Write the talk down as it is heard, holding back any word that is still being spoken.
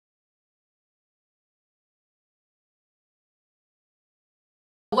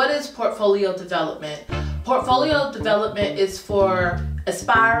What is portfolio development? Portfolio development is for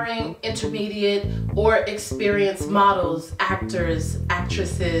aspiring, intermediate, or experienced models, actors,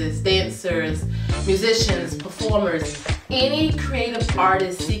 actresses, dancers, musicians, performers. Any creative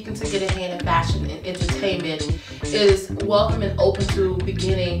artist seeking to get a hand in fashion and entertainment is welcome and open to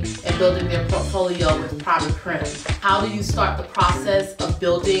beginning and building their portfolio with Prim and Prim. How do you start the process of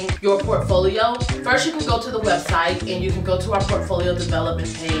building your portfolio? First, you can go to the website and you can go to our portfolio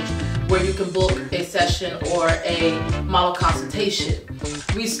development page where you can book a session or a model consultation.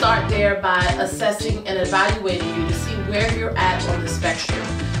 We start there by assessing and evaluating you to see where you're at on the spectrum,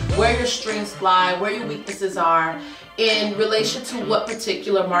 where your strengths lie, where your weaknesses are, in relation to what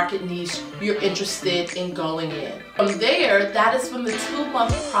particular market niche you're interested in going in. From there, that is when the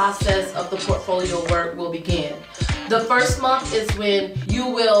 2-month process of the portfolio work will begin. The first month is when you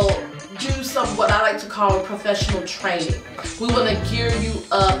will do some what I like to call professional training. We want to gear you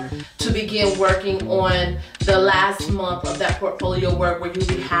up to begin working on the last month of that portfolio work, where you'll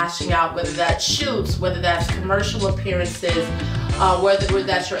be hashing out whether that's shoots, whether that's commercial appearances, whether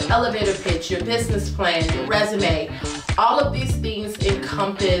that's your elevator pitch, your business plan, your resume. All of these things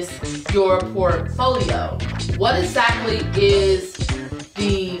encompass your portfolio. What exactly is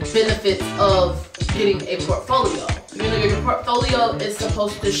the benefits of getting a portfolio? You know, your portfolio is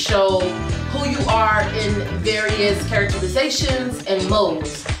supposed to show who you are in various characterizations and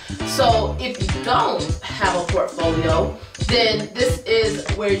modes. So if you don't have a portfolio, then this is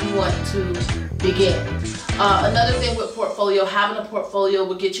where you want to begin. Another thing with portfolio, having a portfolio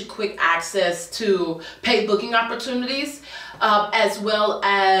will get you quick access to paid booking opportunities, as well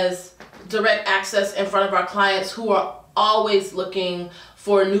as direct access in front of our clients who are always looking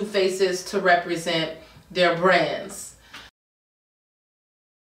for new faces to represent their brands.